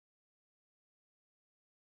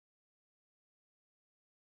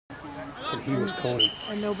And he was calling.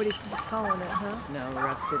 And nobody was calling it, huh? No, the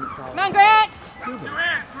refs didn't call it. Come on, Grant!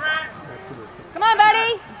 Come on,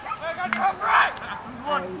 buddy!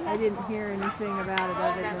 I didn't hear anything about it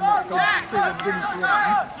other than that they sure didn't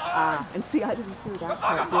win. And see, I didn't hear that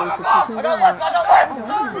part. There was a computer on.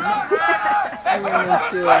 I ran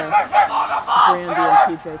into Brandy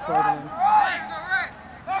and TJ Ferdinand.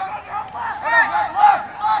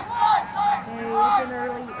 Hey, it's been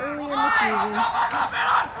early in the season.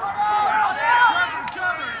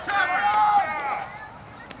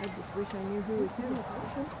 I just wish I knew who was who.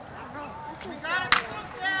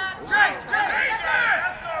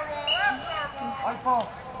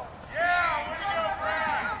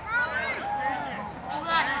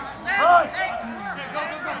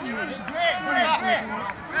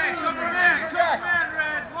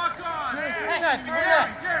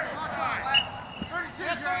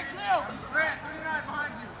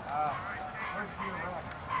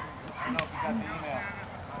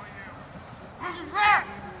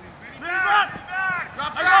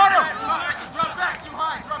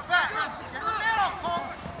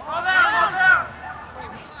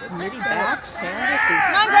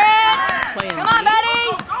 Come on, Grant! Come on, buddy!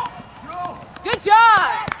 Good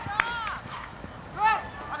job!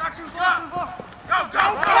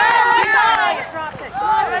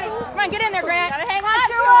 Come on, get in there, Grant. Gotta hang on,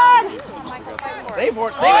 Sherwood. Stay for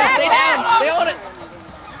it. Stay with it. Stay down. Stay on it.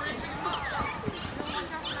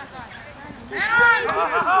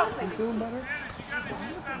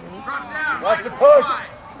 Watch the push.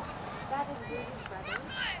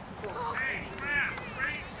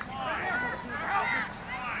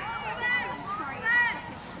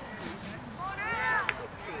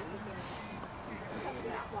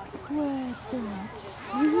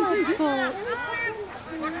 Did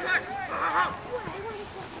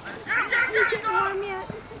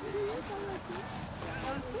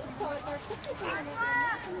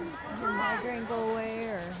migraine go away,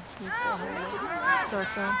 or you still have it?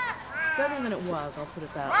 So. Better than it was, I'll put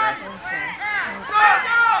it that way.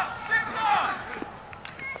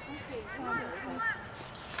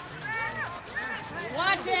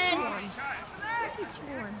 Watching!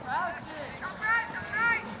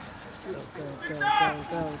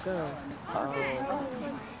 Go. Oh.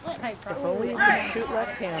 If only you could shoot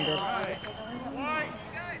left-handed.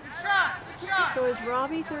 So is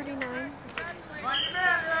Robbie 39?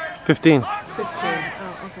 15. 15.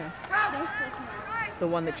 Oh, okay. The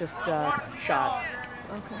one that just shot.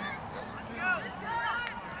 Okay.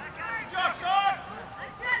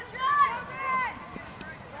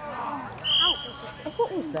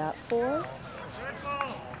 What was that for?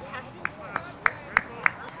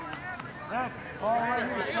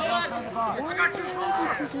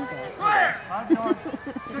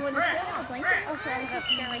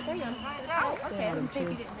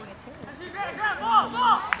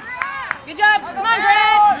 Good job! Come on,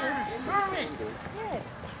 Grant!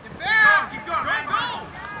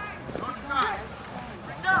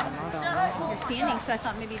 You're standing, so I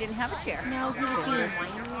thought maybe you didn't have a chair. No, he refused.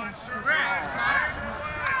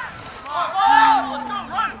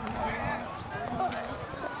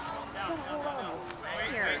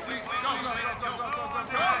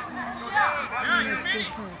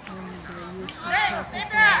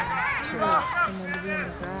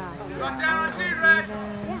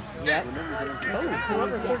 Yep. Oh,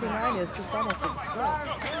 whoever 39 is just almost at the scratch.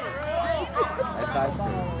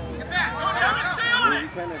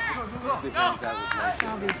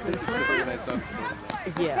 Obviously.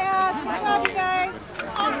 Yeah. Pass, come on, you guys.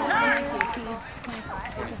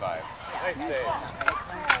 25. Nice save.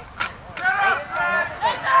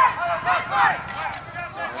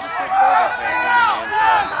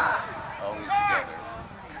 Always together.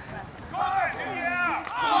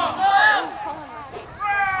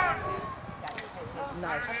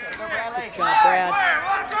 Nice. Good job, Brad.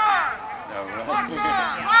 No,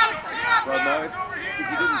 well, no, he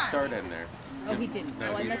didn't start in there. Oh, he didn't.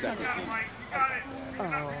 No, Oh, I he's missed second. something. Oh.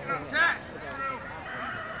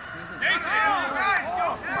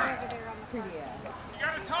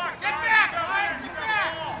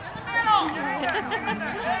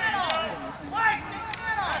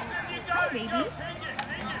 Hi, baby. So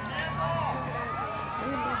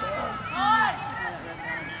you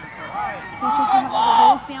think you have all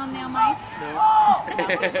the rules down now, Mike? No.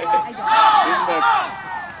 I don't.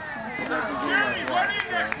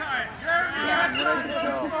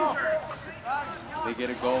 They get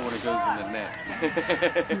a goal when it goes in the net.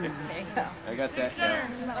 There you go. I got that now.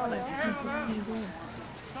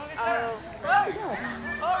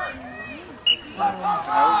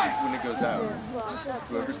 when it goes out?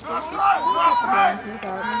 Whoever's closest?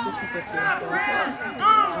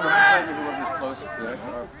 Sometimes whoever's closest to us,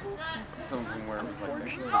 some of them where it was like that.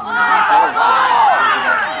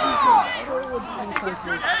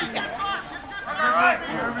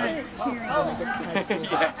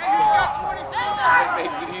 It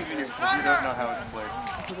makes it easier because you don't know how it's played.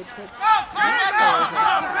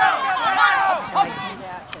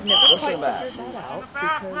 Never quite figured that out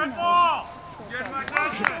because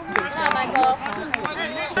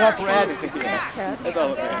That's red. That's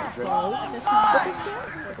all it matters, right?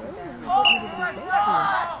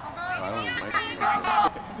 I don't like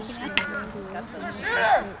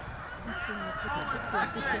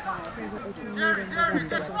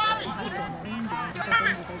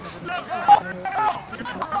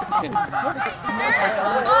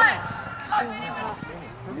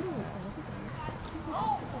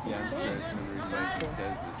yeah, I'm sure somebody does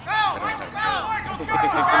this. I don't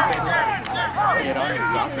know how to get on your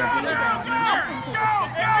soccer.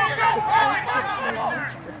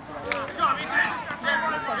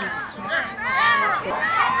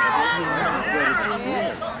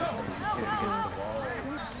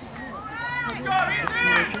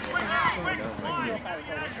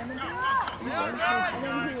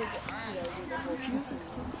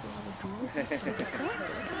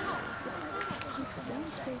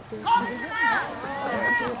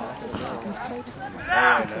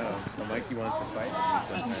 I know. So Mikey wants to fight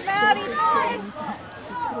with me sometimes.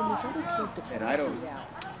 And I don't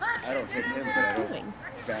hit him, but I don't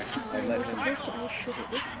back. I let him.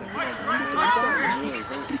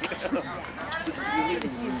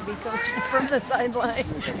 Be coaching from the sideline.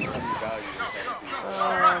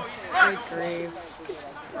 Oh, good grief.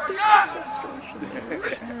 I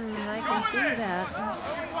can see that.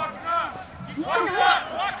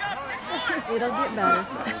 It'll get better.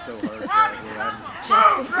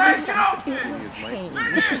 change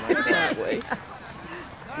that way.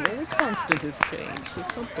 The only constant is change, so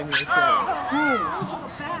something is wrong. Go,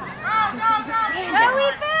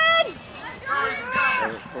 Ethan!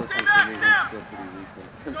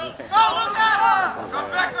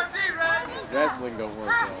 Wrestling don't work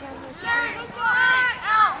well.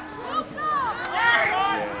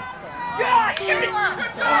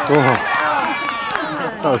 Oh,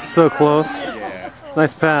 that was so close. Yeah.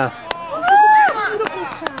 Nice pass. Beautiful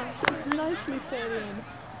pass. It was nicely fed in.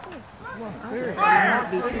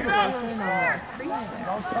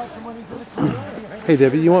 Hey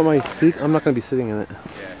Debbie, you want my seat? I'm not going to be sitting in it.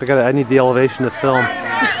 I need the elevation to film.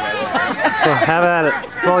 So have at it.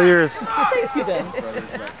 It's all yours. Thank you, then.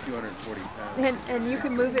 And you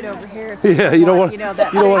can move it over here. Yeah, you don't want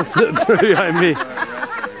that to sit behind me.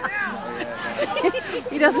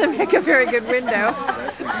 He doesn't make a very good window.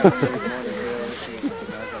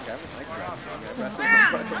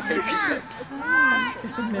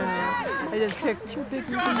 No, I just took 2 big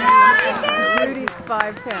Rudy's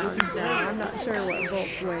 5 pounds now. I'm not sure what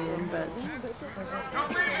Bolt's weighing, but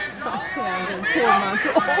 5 pounds and 4 months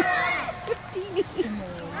old.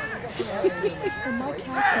 And my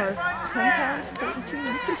cats are 10 pounds, 14,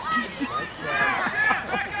 and 15.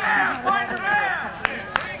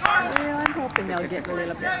 Well, I'm hoping they'll get a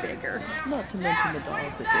little bit bigger. Not to mention the dog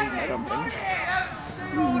that's 80-something.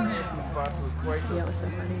 Yeah, it was so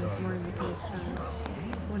funny this morning because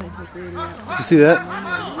when I took Rudy out. You see that?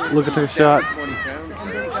 Look at the shot.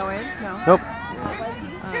 And did it go in? No. Nope.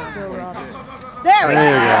 There we There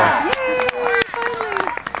you go. go. Yay!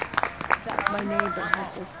 Finally. My neighbor has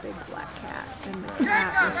this big black cat, and the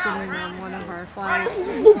cat was sitting on one of our flowers.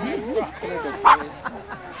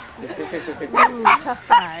 Ooh, tough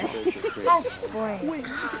guy. Boy. Look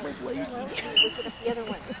at the other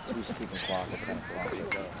one.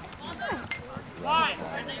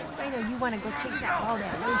 I know you want to go chase that ball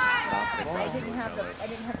down, don't you? I didn't have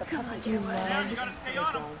the puppy. Do you love?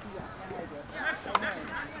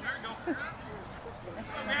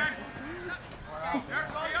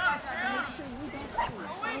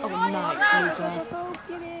 Oh, nice, Luca. Go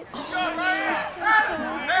get it.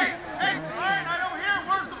 Hey, Ryan, I don't hear.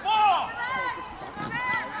 Where's the ball?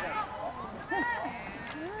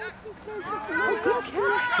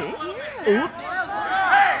 Oops.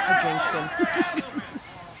 I jinxed him.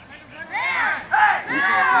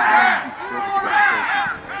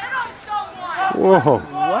 Whoa.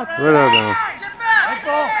 What? Right out now.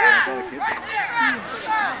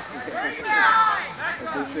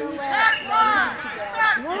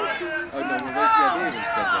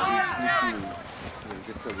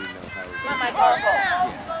 Just so we know how it's Not my ball.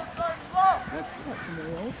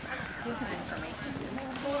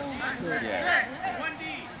 yeah.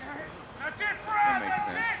 That makes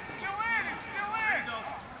sense.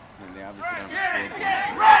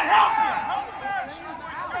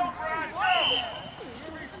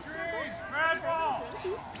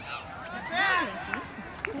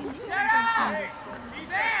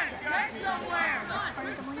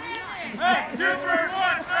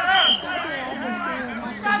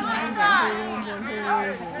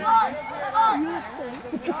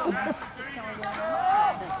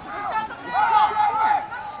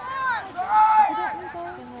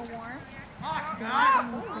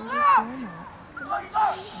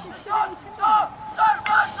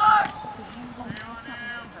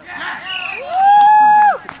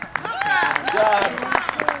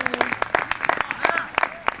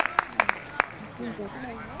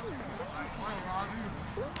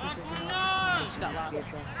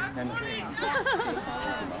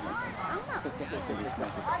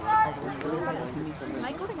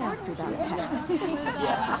 Michael's after that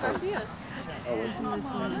pass. She is.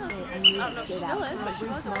 She still is, but she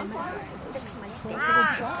was at one point.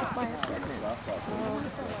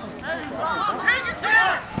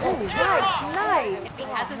 Nice. He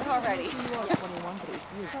has it already.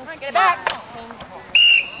 Come on, get it back.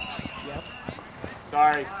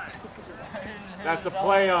 Sorry. That's a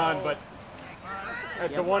play on, but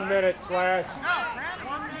that's a 1 minute slash.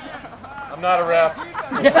 I'm not a ref.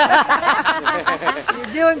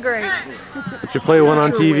 You're doing great. Should play one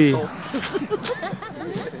on TV.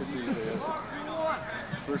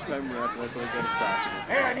 First time ref, let's only get a stop.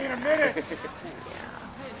 Hey, I need a minute.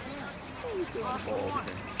 I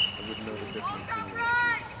wouldn't know the difference between you.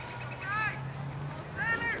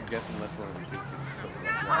 I'm guessing unless one of the kids gets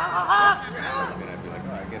then I'd be like,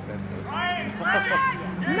 oh, I guess that's good.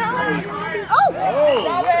 Oh,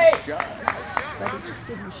 what a shot. But he just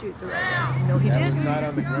didn't shoot the right way. No, he That did. was not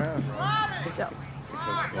on the ground. So,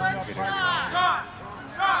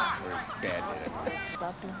 Bad hit.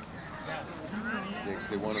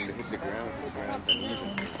 They want him to hit the ground because the ground's uneven.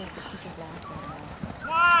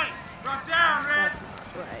 Drop down, Red.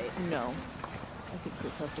 right. No. I think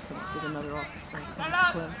Chris has to come up with another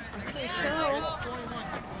sequence. I think so.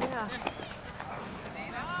 Yeah.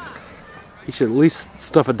 He should at least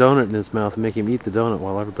stuff a donut in his mouth and make him eat the donut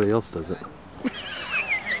while everybody else does it.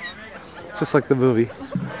 Just like the movie.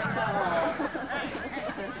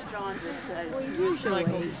 Well, usually,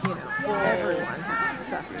 everyone has to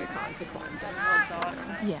suffer the consequences.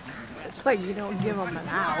 Yeah. It's like you don't give them an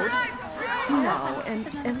out. No, and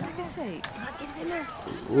like I say,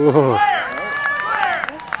 Whoa.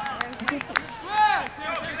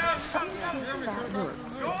 sometimes that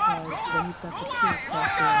works because then you've got the peer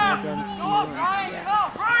pressure against you, and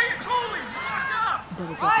but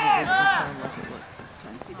it definitely didn't sound like it worked this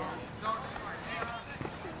time.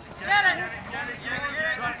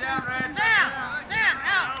 Drop down, Red. Sam,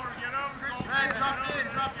 out. Red,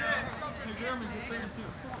 drop in.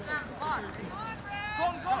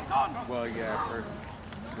 Well, yeah, I've heard.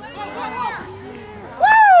 Woo!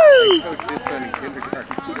 I coached his son in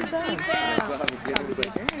kindergarten. I saw him again and was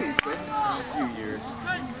like, hey, it's been a few years.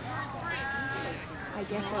 I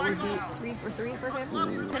guess that would be 3 for 3 for him.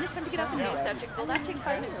 Then it's time to get up and use that. Well, that takes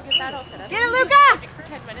 5 minutes to get that all set up. Get it, Luca! For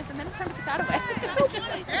 10 minutes, and then it's time to put that away.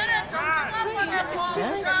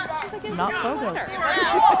 Not full go.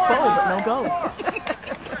 Full, but no go.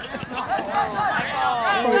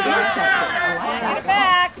 Get it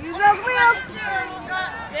back. Use those wheels!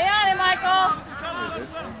 Stay on it, Michael.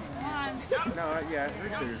 No, yeah, I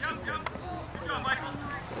heard there's some good.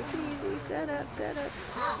 It's easy. Set up.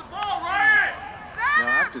 Now,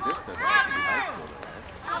 after this, though, that has to be high school,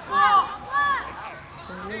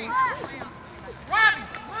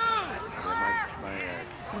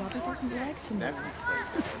 Robbie doesn't like to know. nephew played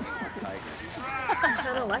Tiger. He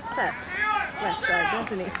kind of likes that left side,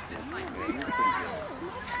 doesn't he? Yeah, he was pretty good.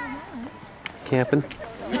 Camping.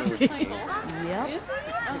 Yep.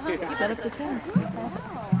 Set up the tent. Good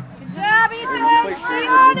job, Hey, Ethan! we play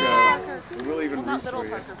Sherwood, we'll even root for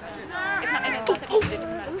you. And it's not that he didn't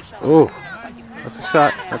come out of the shell. Oh, that's a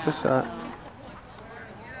shot. That's a shot.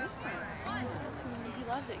 He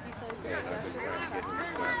loves it. He says, Yeah, no, good try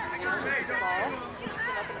to get him the ball.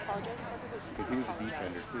 Because he was a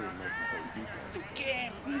defender, too, and most people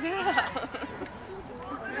defense. yeah.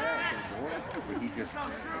 But he just, his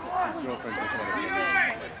girlfriend just wanted to get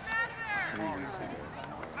him, like, 3 weeks ago.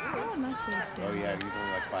 Oh, nice little stand. Oh yeah, he's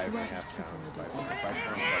only like 5.5 pounds. 5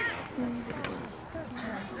 pounds.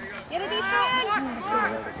 Get it,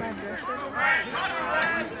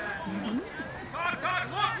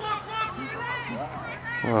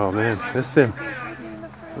 Oh man, missed him.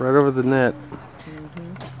 Right over the net.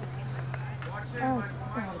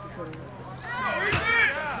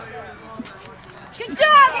 Good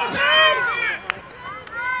job, Ethan!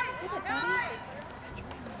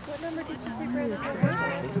 What number did you say Brandon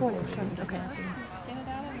was? 20. Okay.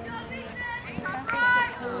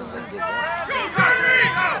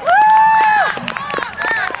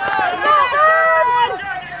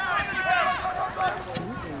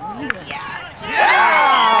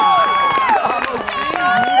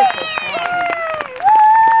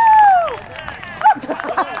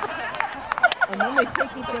 And then they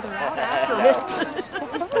take each other out after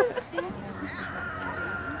it.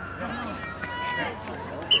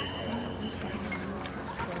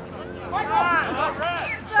 Good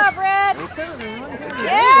job, Red.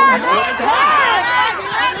 Yeah.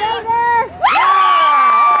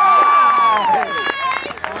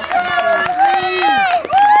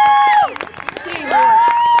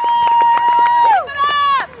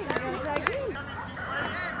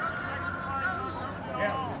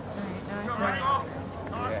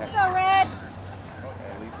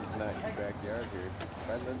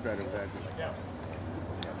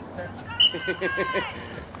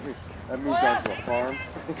 I moved on to a farm.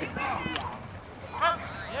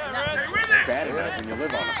 Bad enough when you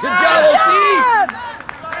live on it. Good job, OC!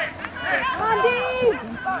 Come on, Dave!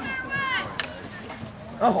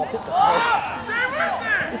 Oh, hit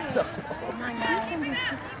the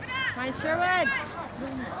Come on, Sherwood.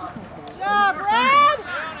 Good job, Red!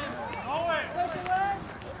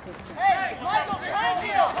 Hey, Michael, behind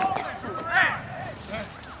you!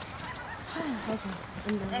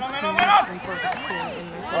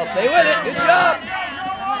 Oh, stay with it. Good job.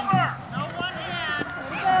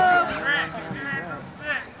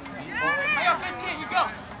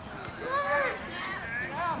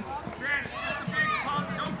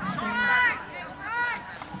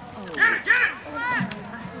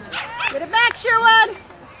 Get it back, Sherwood!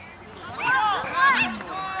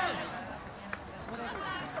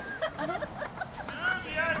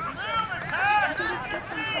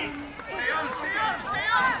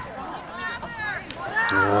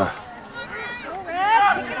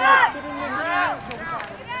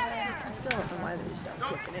 I still don't know why they just don't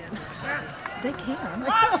kick it in. They can.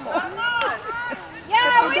 Yeah,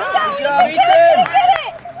 we go! Good job, Ethan! Get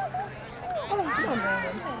it! Oh, come on.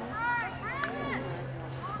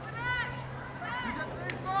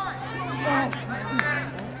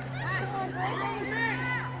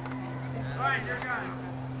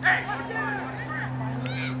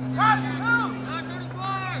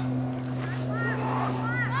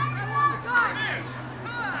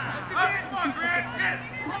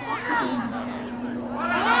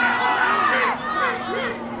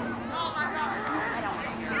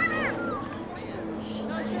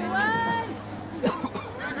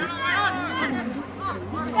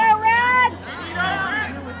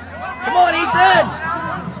 Come on, Ethan!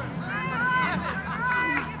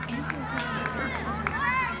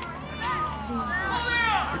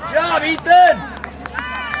 Good job, Ethan!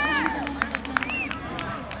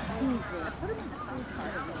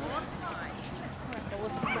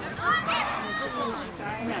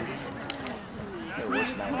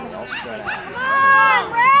 All spread out. Come on,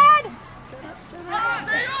 Red!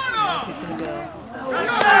 He's gonna go.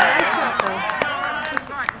 Nice shot, though.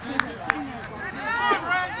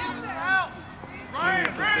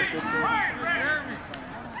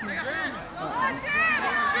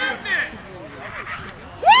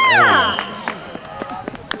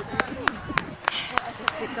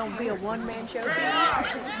 It don't be a one-man show.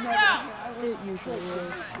 It usually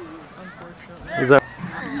is, unfortunately. Is that?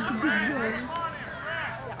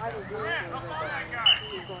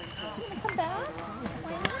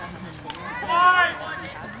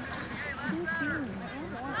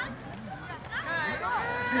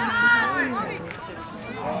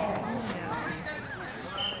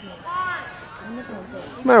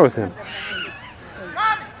 What's the matter with him?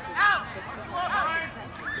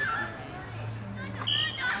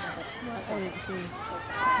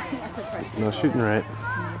 No shooting right.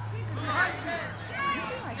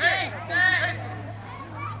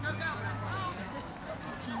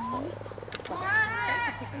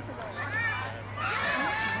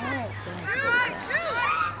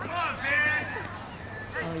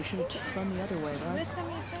 Oh, you should have just spun the other way, right?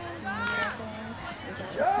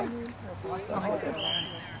 Sometimes,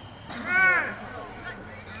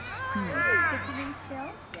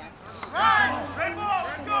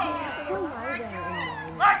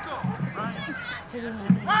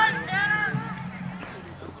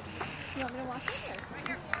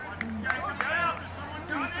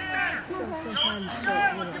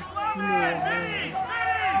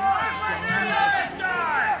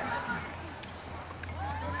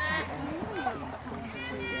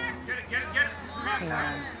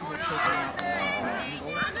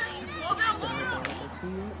 you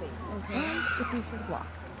know, it's easier to block.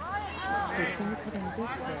 They seem to put in this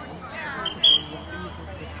way. It's easier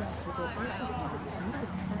to adjust with the other hand. You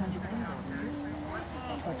could turn your fingers this way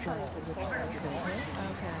to adjust with which side you're going to hit.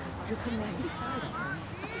 Okay. You're putting it on the side of them.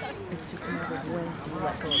 It's just a matter of when you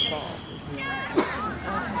let go of the ball is the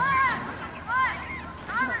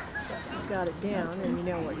You've got it down and you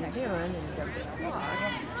know what you're doing and you got to block.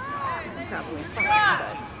 It's probably fine,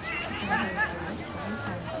 but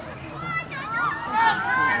sometimes it's coverage of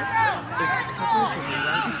the right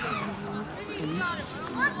hand and you can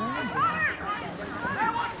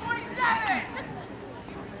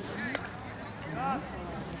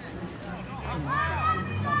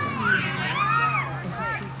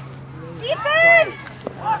Ethan!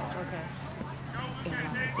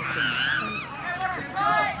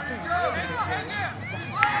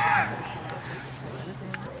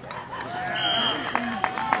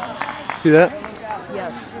 See that?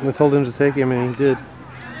 Yes. I told him to take him and he did.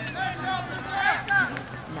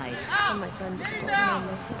 Nice. And my son just told me on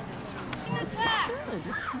this. Should.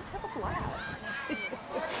 Have a blast.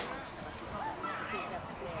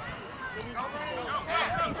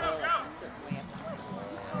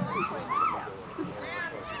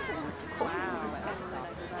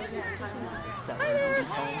 I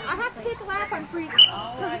have to take a lap on free.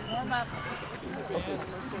 Warm up.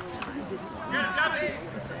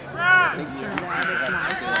 It's turned out it's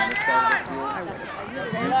nice.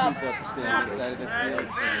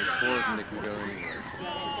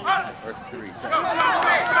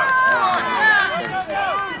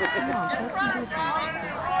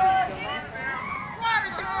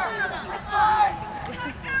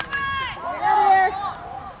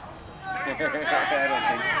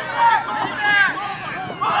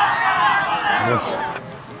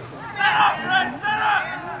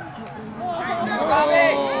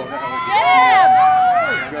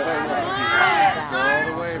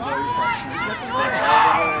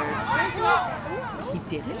 He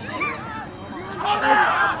did it?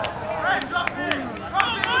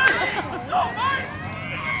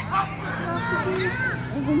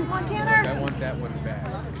 Montana! I want that one back.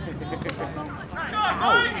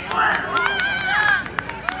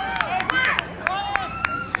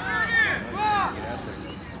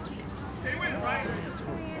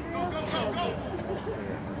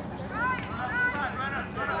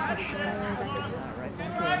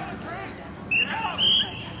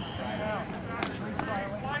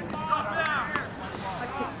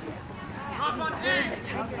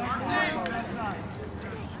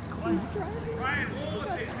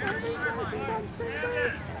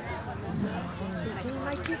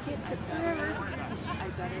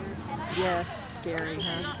 Yes, scary,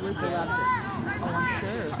 huh? Luca loves it. Oh, I'm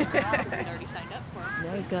sure.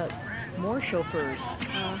 Now he's got more chauffeurs.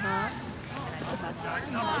 Uh-huh.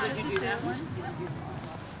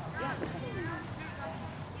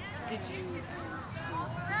 Did you?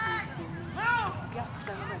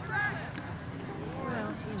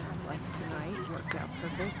 Well, like tonight worked out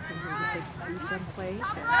perfect. And we would take you someplace. And,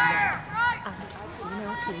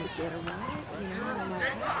 can we get a ride? I'm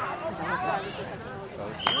like, because I have that. So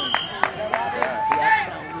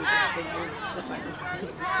we just figured that by the time he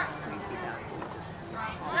was going to be done, we would just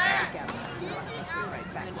back out. Unless we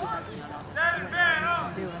right back to himself.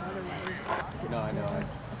 Do it otherwise. No, I know.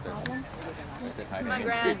 I said hi to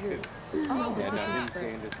him. Yeah, no, him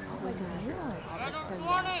saying this.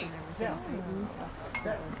 So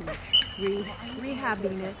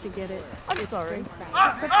rehabbing it to get it. I'm sorry.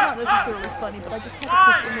 That's not necessarily funny, but I just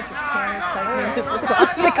had this image of Terrence cycling his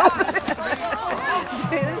lacrosse over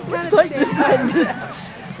there. Let's take this bend.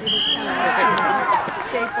 We just kind of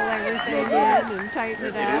staple everything in and tighten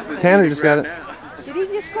it up. Tanner just got it. Did he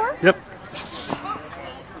just score? Yep. Yes.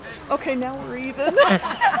 Okay, now we're even.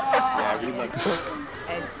 Yeah, we look.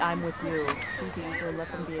 And I'm with you. We can either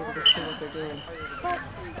let them be able to see what they're doing. But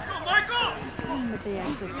they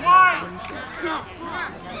actually that's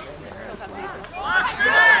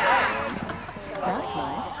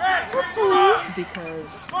nice. Because that will play the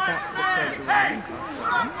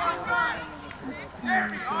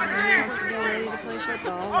running ready to play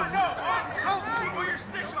football.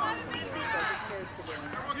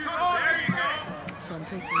 So I'm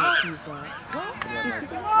taking it he's well, he's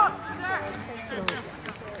so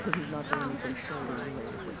because he's not doing anything shoulder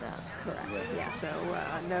related with that. Correct. Yeah. So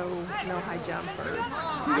no high jumpers.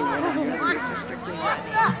 So it's just strictly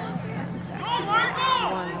running.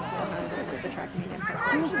 One took the track meet in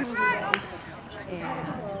preparation today, and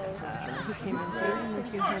he came in third in the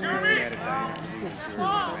 200. His team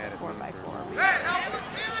went 4x4.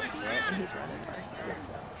 And he's running varsity.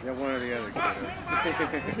 Yeah, one or the other.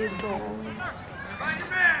 His goal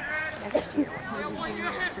next year, he's a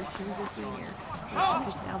junior, for she's a senior.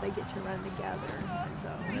 Because now they get to run together. So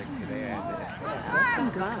that's some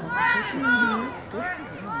good competition.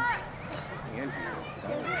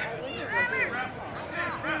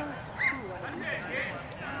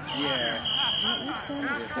 Yeah. Your son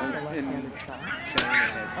is kind of left-handed shot.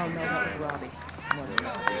 Oh no, that was Robbie. Wasn't it?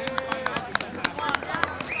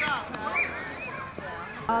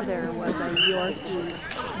 Other was a Yorkie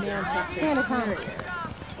Manchester Terrier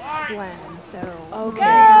blend, so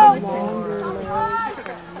okay. Longer legs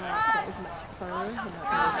and not as much fur.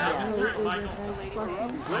 Nice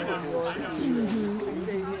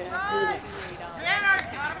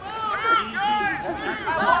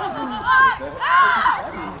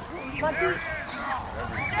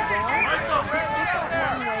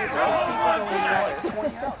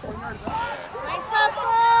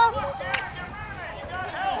hustle!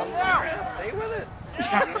 Stay with it.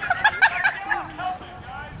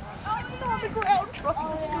 On the ground trying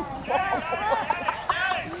to scoop the ball.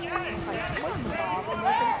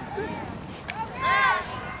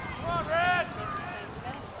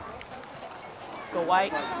 Go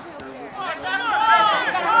White.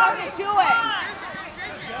 Get to it!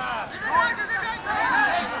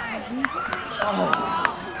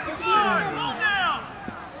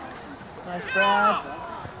 Nice, Brad.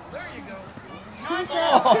 Who's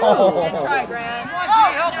that too? Good try, Grant.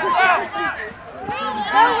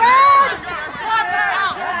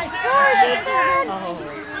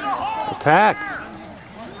 Attack.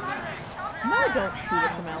 No, don't shoot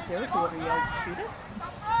it from out there. Whoever yelled to shoot it.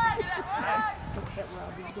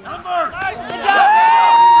 Good job!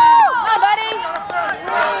 Come on, buddy!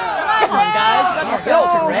 Come on, guys. Got your Go,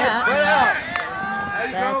 belt, Red. Spread out.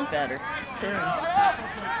 That's better. Turn.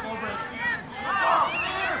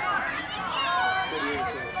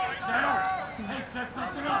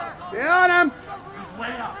 Get on him!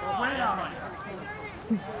 Way out, way out.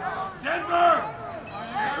 Denver!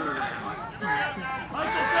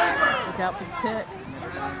 Michael Denver! Look out for the pit.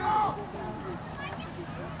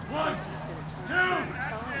 1, 2,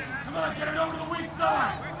 come on, get it over the weak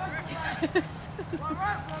side.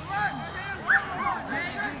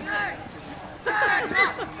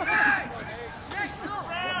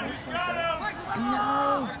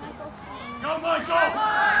 No. Go, Michael!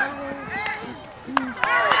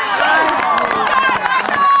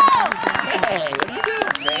 Hey, what are you doing,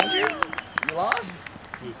 stranger? You lost?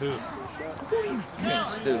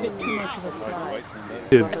 Bit too much of a slide.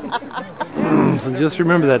 Dude. So just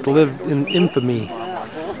remember that to live in infamy.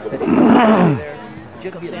 You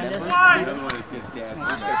could be a member. Take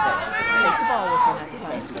the ball with you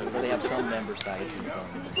next time. They have some member sites and some.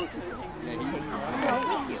 He's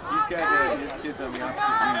got his kids on the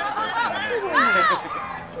opposite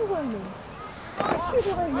You won me.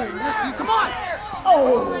 You won me. Come on! Oh,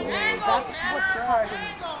 that's what's hard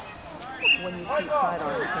when you keep pride on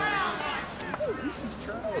your game.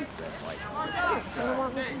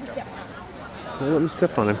 Don't let him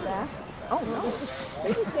step on him. Oh, no.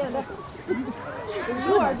 Stand up.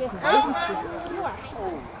 You are just you are.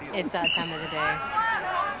 It's that time of the day.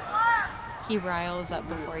 He riles up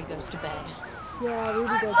before he goes to bed. Yeah, Rudy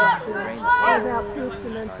does that too. Goes out, poops,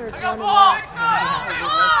 and then starts running out.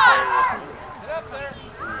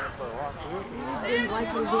 He didn't like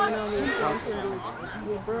you being on the inside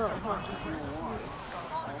your bro, huh?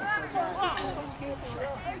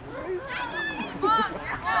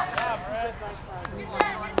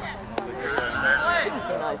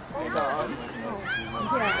 Nice dog.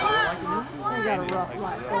 Yeah, they got a rough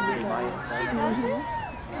life.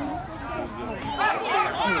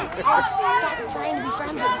 Stop trying to be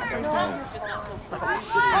friends with him.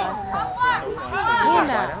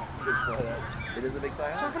 Hannah, It is a big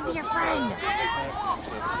size. start to be your friend.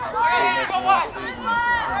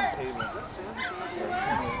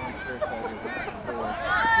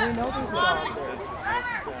 We know there's a dog there.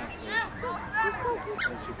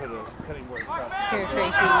 Here,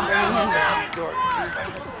 Tracy, bring him back.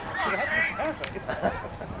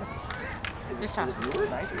 Just talk. Come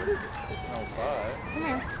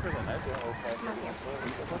here.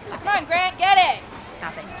 Come on, Grant, get it!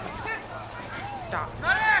 Stop it. Stop.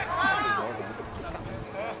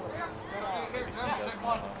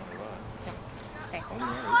 Okay.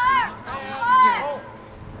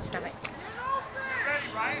 Stop it.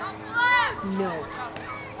 No.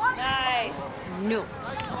 Nice. No.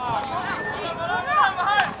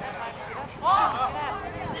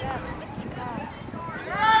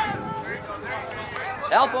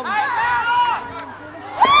 Help him!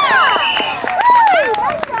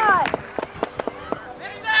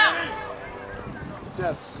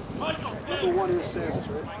 Deb, number one is Sanders,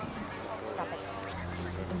 right?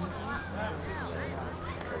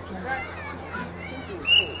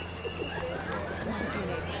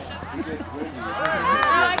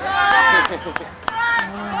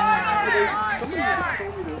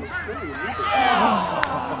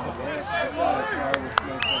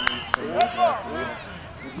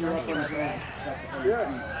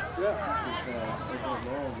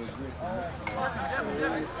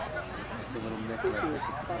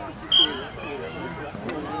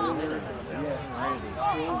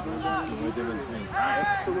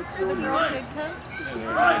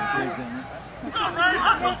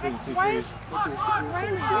 Why is Riley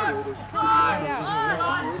here? Come find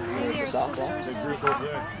out. Maybe her sister's doing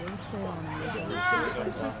softball.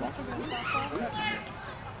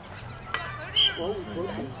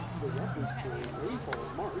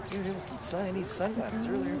 Dude, it was sun. I need sunglasses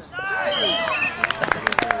earlier.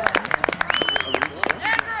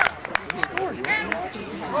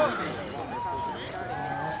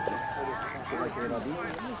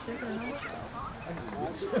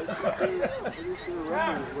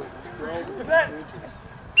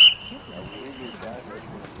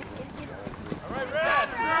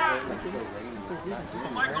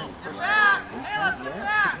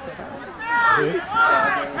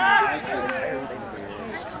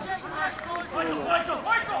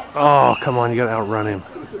 Oh, come on, you gotta outrun him.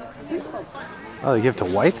 Oh, they give it to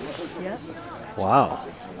White? Yep. Wow.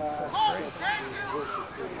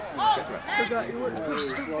 Forgot you weren't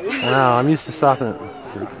pushed. Wow, I'm used to stopping it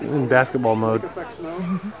in basketball mode.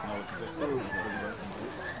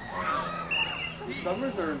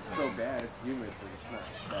 Summers aren't so bad. It's humid, so it's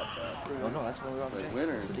not that bad. Oh no, that's what we're on. But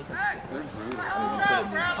winters, the defense. they're brutal. I mean, we put a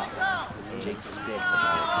new top on. It's Jake's stick.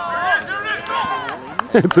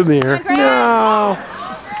 It's in the air. No!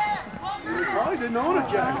 You probably didn't own it,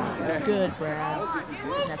 Jack. Good, Brad.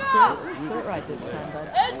 Now put it right this time, bud.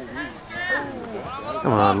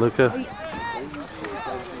 Come on, Luca.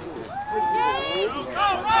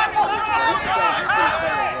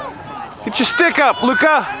 Get your stick up,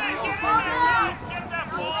 Luca!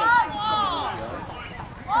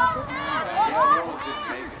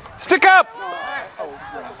 Stick up!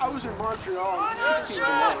 I was in Montreal.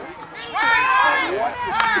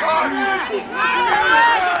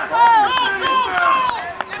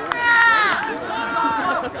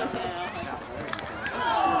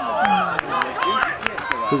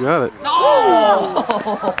 Who got it?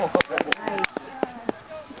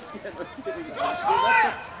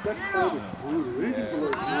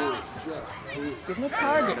 Give him a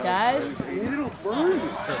target, guys. It'll burn.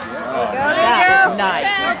 That was nice.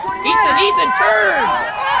 Ethan, turn!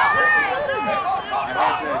 I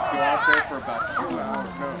had to go out there for about 2 hours.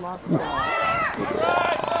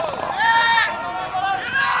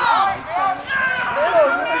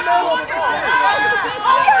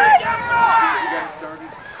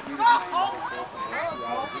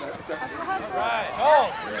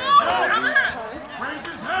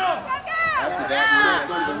 After that,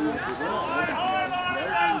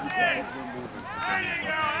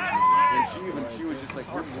 and she was just like,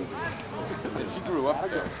 we're moving. And she grew up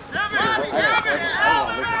there.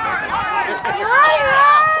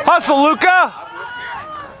 Hustle, Luca!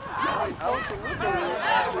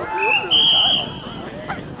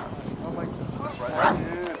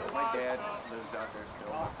 My dad lives out there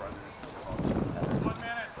still. My brother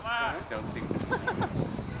don't see me.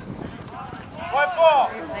 White ball!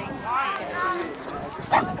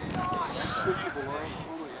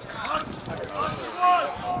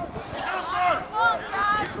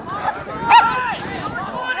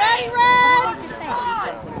 Ready, Red!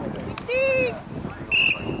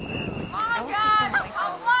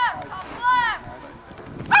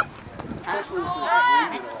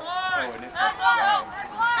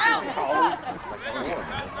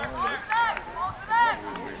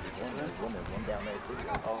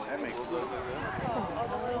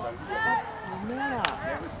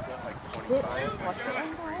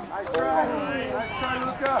 Nice try,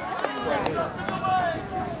 Luca.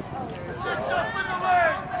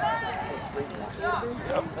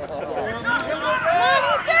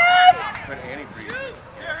 But Annie breathes.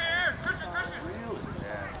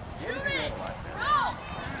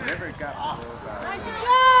 Whenever it got below about...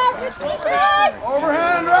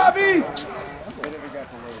 Overhand, Robbie! Whenever it got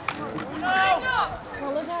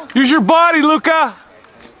below... Use your body, Luca!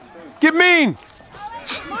 Get mean!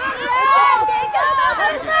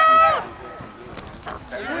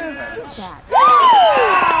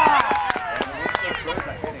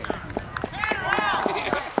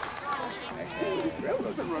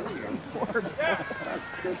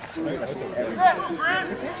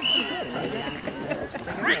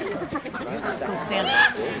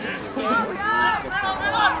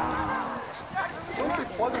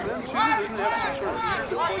 Plug them in too, didn't have some sort of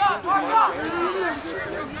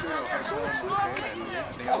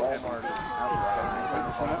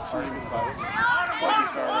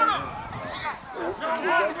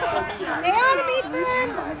Stay out of me, Flynn!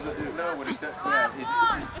 No, what it does,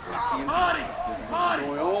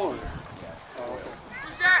 oil.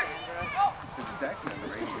 it's actually on the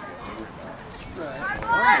radio.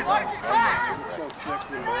 So thick.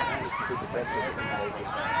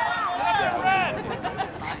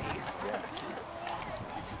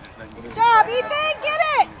 Good job, Ethan! Get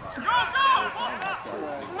it! Come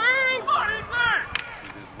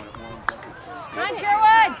on,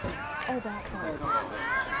 Sherwood! Oh, that part.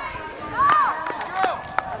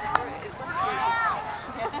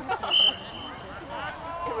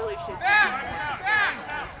 It really should be.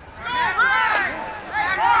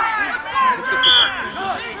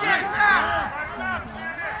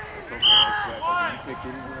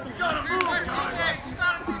 You gotta move!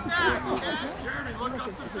 Jeremy, look up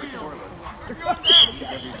the field!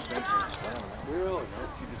 Really?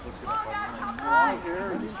 She just looked it up online. Long hair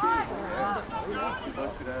and she's she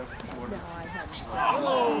looked it up.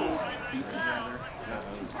 Decent rather.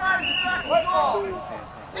 Well,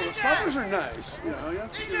 the summers are nice, you know. You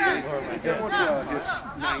have to get every once in a while it gets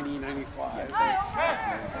 90, 95.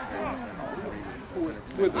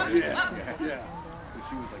 With it, yeah. So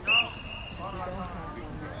she was like, this is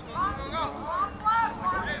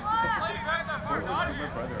my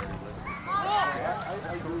brother already lived. I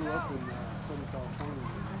grew up in Southern California.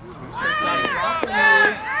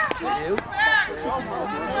 You do?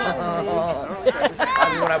 I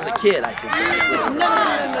mean, when I was a kid, I should say. No.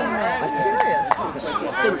 I'm serious.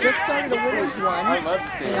 They just started a women's one. I love to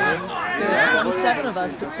stay And there are 27 of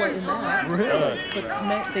us that play in that. Really? But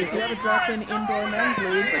they do have a drop-in indoor men's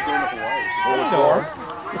league. Like going to Hawaii.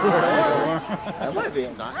 That might be.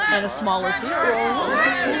 And a smaller field.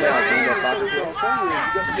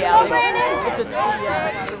 Yeah, It's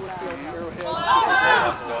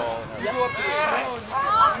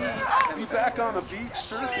be back on the beach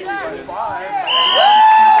surfing by 5.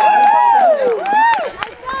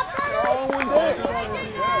 All in one day.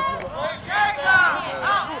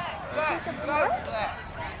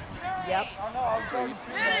 Yep.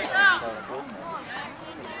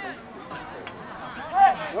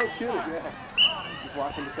 No kidding, yeah. Just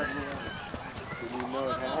walking the second around. Didn't even know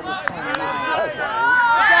it happened.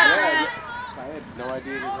 I had no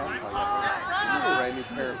idea it was happening. I got a brand new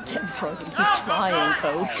pair of Get in front of him. He's trying,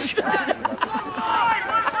 coach.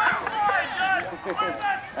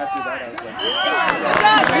 After that, I was like,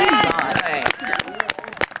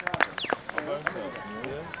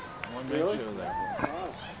 Really?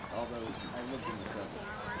 although I lived in the suburbs.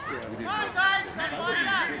 We didn't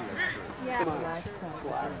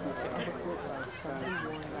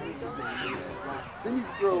Then you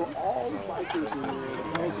throw all the bikers in there,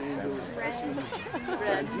 Los Angeles,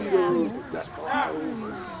 Banditos,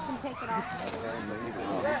 Desperados. Take it off.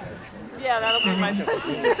 Yeah, that'll be my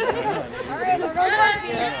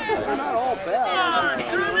They're not all bad.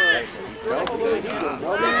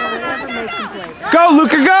 Never makes him play. Go,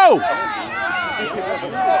 Luca, go!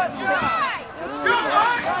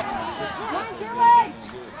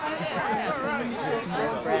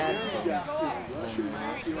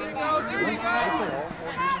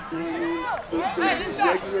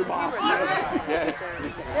 Regular mafia.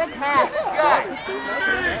 Good pass.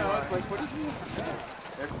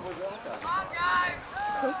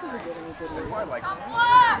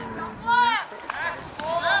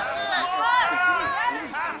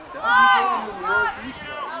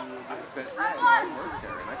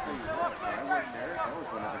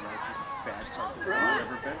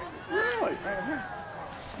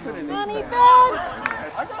 Money bag.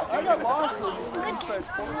 I got lost in the inside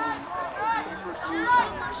corner.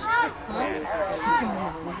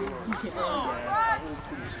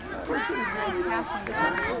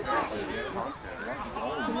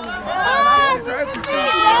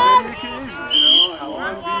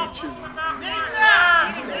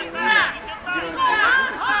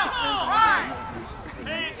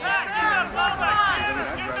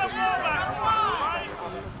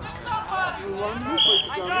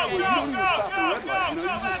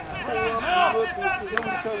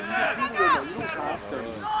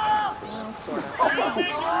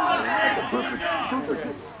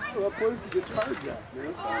 Perfect place to get tired at,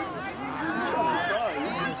 man.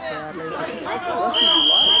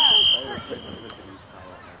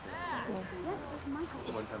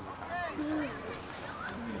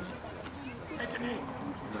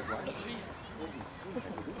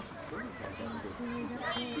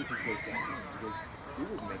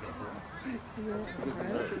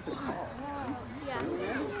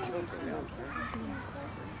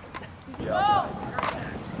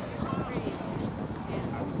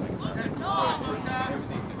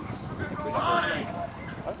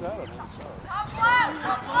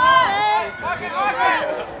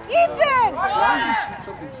 Ethan!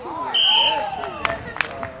 Something similar.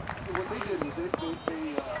 What they did was they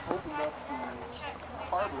opened up the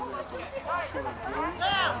harbor there for sort of drilling,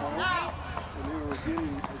 and they were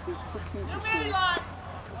getting, I think, 16%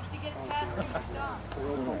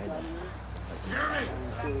 oil pump out of there.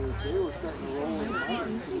 So they were starting to roll in the money.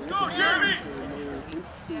 And they were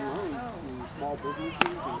interesting loans to small businesses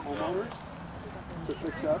and homeowners to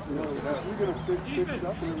fix up. You know, if we're going to fix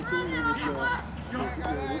up and everything, we would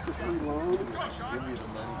interest-free loans. Give you the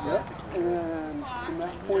money. Yep. And from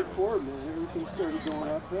that point forward, man, everything started going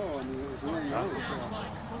uphill. I mean, it was really nice.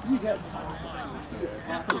 You had pockets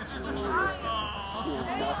or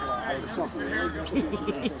something.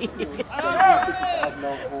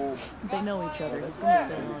 They know each other. That's going to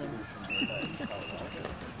stay on him.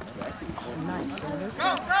 Nice.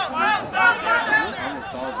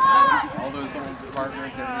 Almost all those old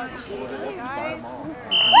partners that split it up and buy them all.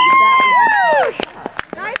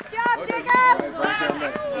 Nice job, Jacob! Right down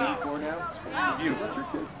that 84 now. Beautiful.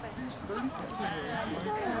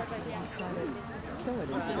 Kill it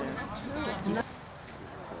into there.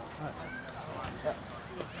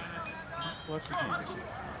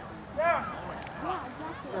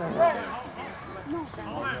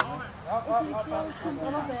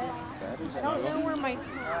 I don't know where my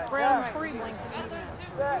brown Tory blanket is.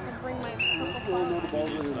 I can bring my purple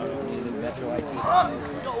Metro IT.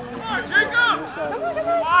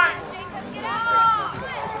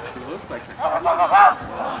 She looks like her.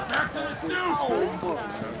 Back to the stew!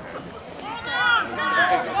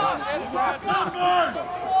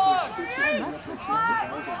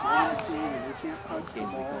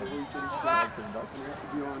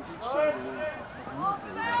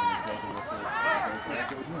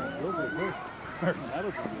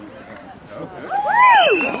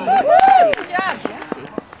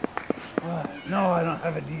 No, I don't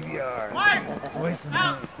have a DVR. It's a waste of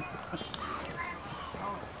money.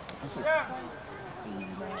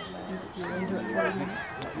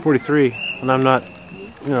 43, and I'm not,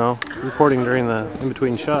 you know, recording during the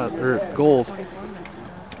in-between shot or goals.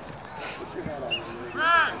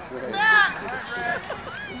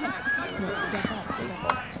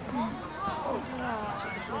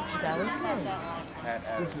 That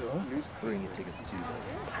was good. We're going to get tickets to the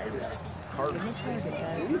Pirates Cardinals.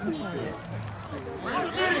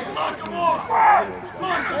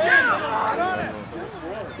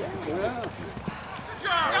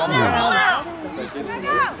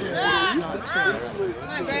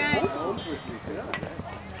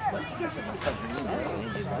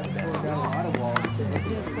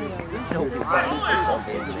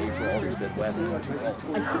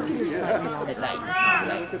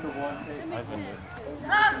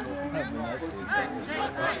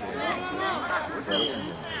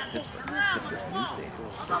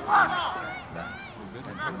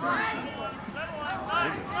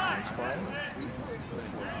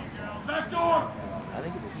 Back door! I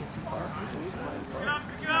think it's a PNC Park.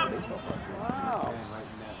 Baseball park. Wow.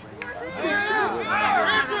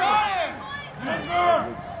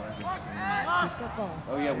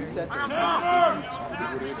 Oh yeah, we set there.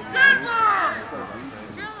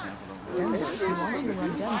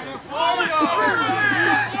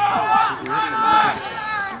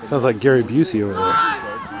 Sounds like Gary Busey over there.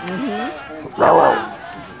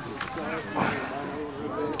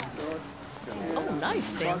 Oh, nice,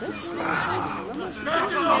 Sandus. Come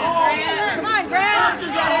on, Grant!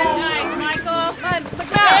 Nice, Michael! Come on, put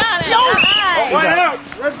that on it! Right out!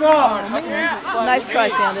 Red ball! Nice try,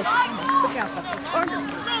 Sandus.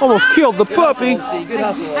 Almost killed the puppy. Good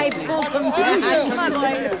hustle. I pulled them back. Come on,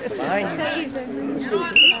 boy. Behind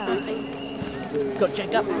you. Go,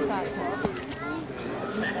 Jacob.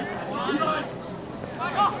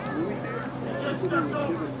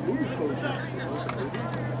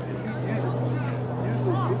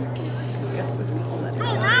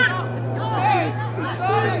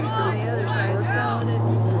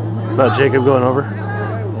 About Jacob going over?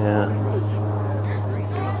 Yeah.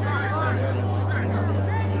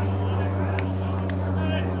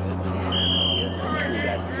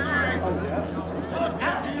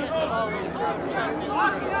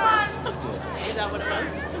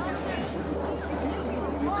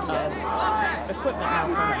 Equipment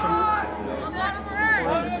malfunction.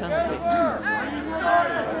 Or is it penalty?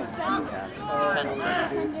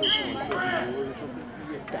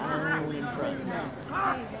 Down in front.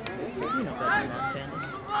 You know better than that, Sanders.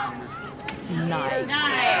 Nice.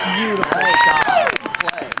 Beautiful shot.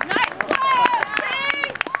 Nice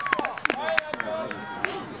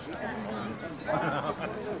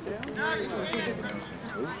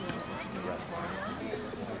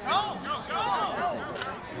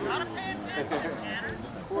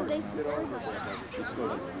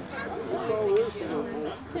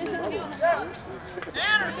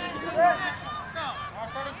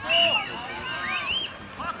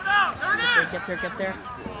Get there.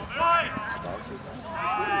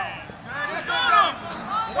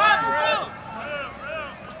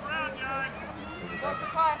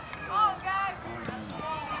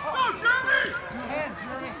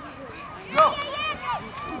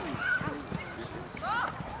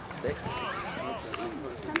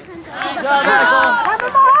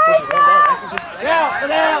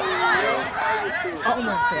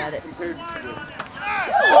 compared to the...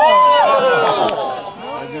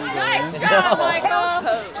 Nice job, Michael!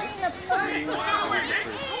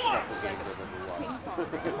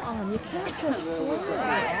 You can't just force it.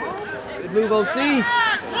 Good move, OC.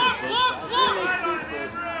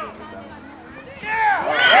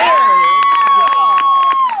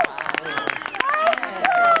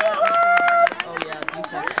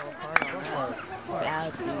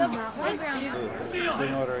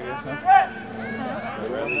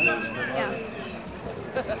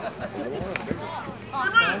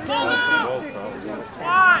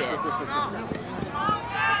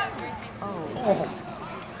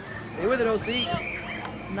 Stay with it, OC.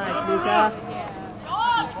 Nice, Luca.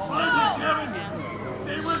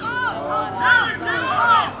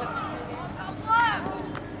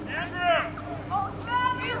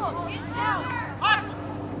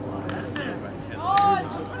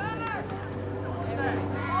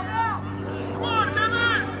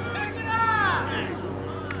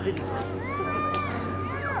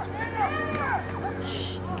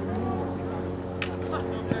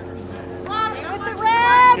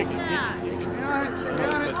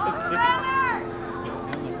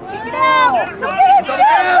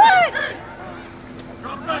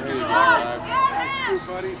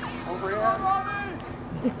 Buddy, overhead.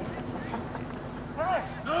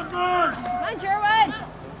 Come on, Sherwood!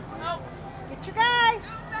 Get your guy!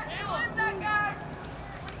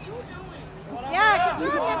 Yeah, get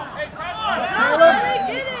your guy!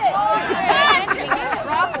 Get it! He's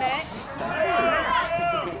dropping it.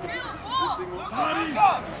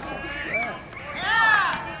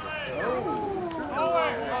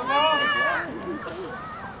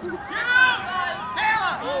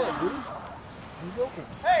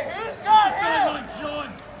 Hey, who's got him?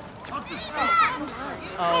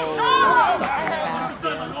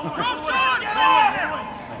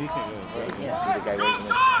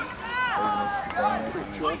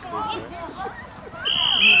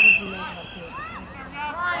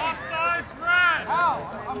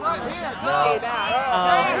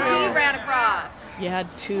 He ran across. You had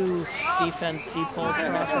two deep holes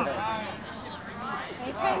across it. Pay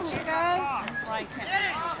attention, guys. You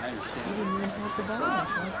didn't even have the ball.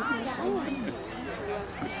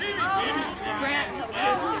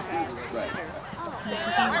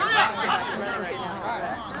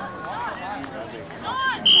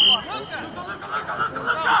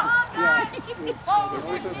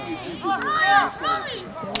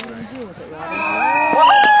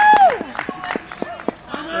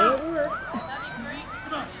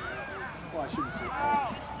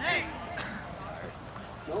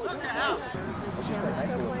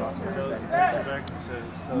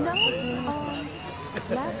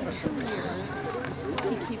 Last 2 years,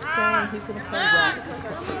 he keeps saying he's going to play rec,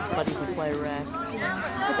 his buddies will play rec.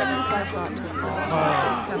 But then he decides not to. It's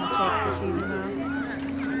kind of take the season off.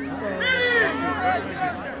 So,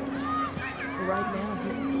 right now,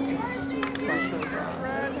 he's just playing those off.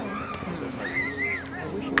 I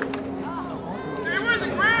wish he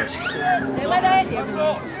would. Stay with it. Good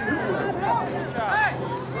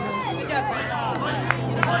job, man.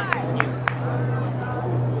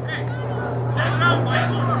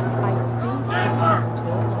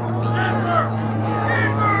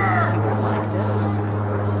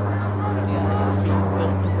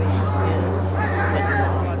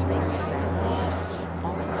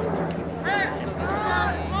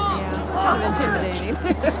 Intimidating.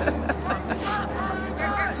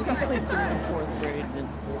 Fourth grade.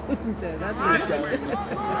 That's his job.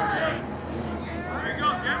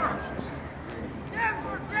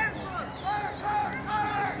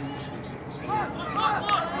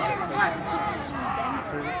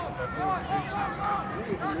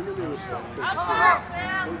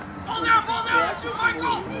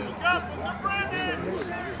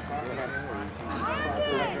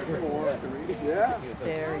 Yeah.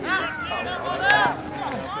 There you go.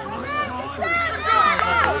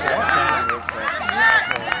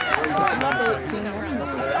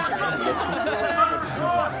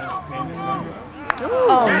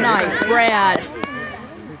 Oh, nice, Brad.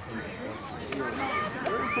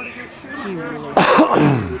 He really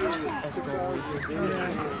as a goalie.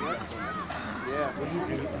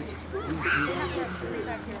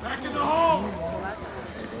 Back in the hole!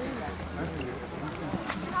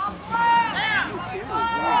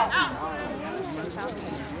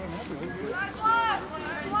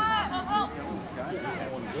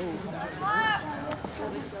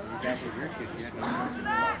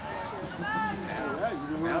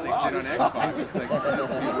 Now they sit on Xbox. It's like,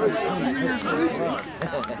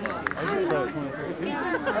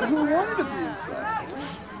 who wanted to be inside?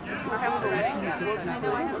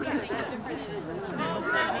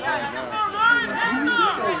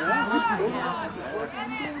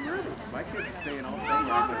 my kids are staying all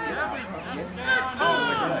summer.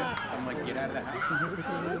 I'm like, get out of the house.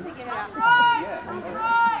 Yeah.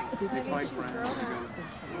 They find friends. They go,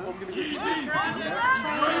 I'm going to get you this.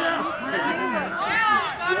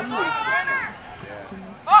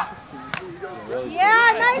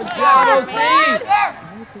 Yeah, nice job, man.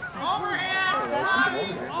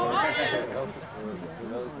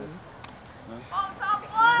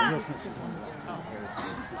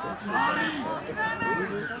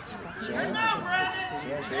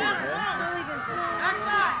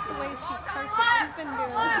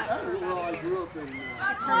 Well, I grew up in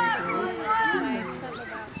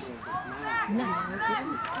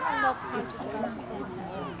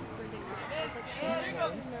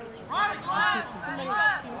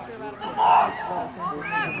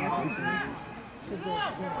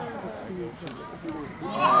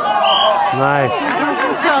Nice.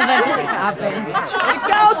 How that just happened.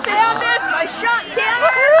 Go, Sanders! My shot,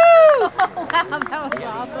 Taylor! That was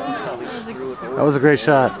awesome. That was a great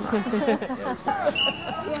shot.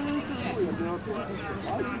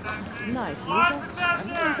 Nice.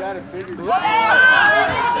 got it figured out.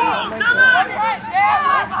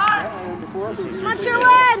 Come on,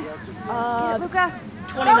 Sherwood! Luca!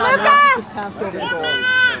 29 Luca! laps just passed over the goal for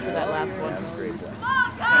that last one.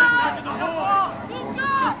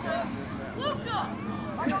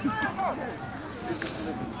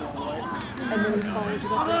 And then he follows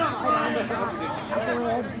it up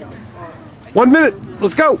with 1 minute.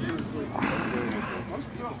 Let's go.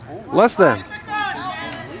 Less than.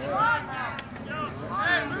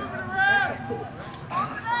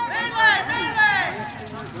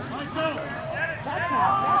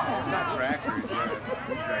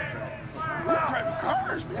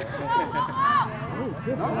 Cars, man.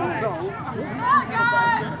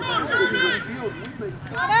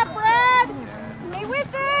 Come up, Brad! Stay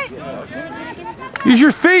with it! Use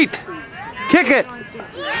your feet. Kick it. Good.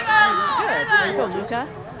 There you go, Luca.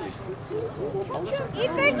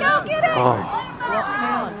 Ethan, go get it! Oh. Well,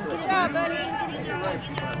 hang on to it. Good job, buddy. No, he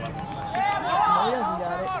hasn't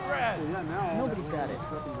got it. Nobody's got it.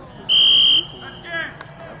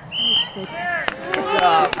 Good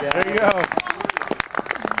job, There you go.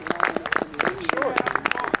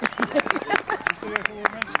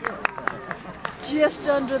 Just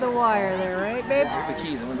under the wire there, right, babe? the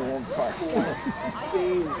keys. I'm going to go home to the car.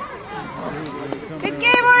 Good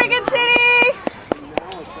game, Oregon City!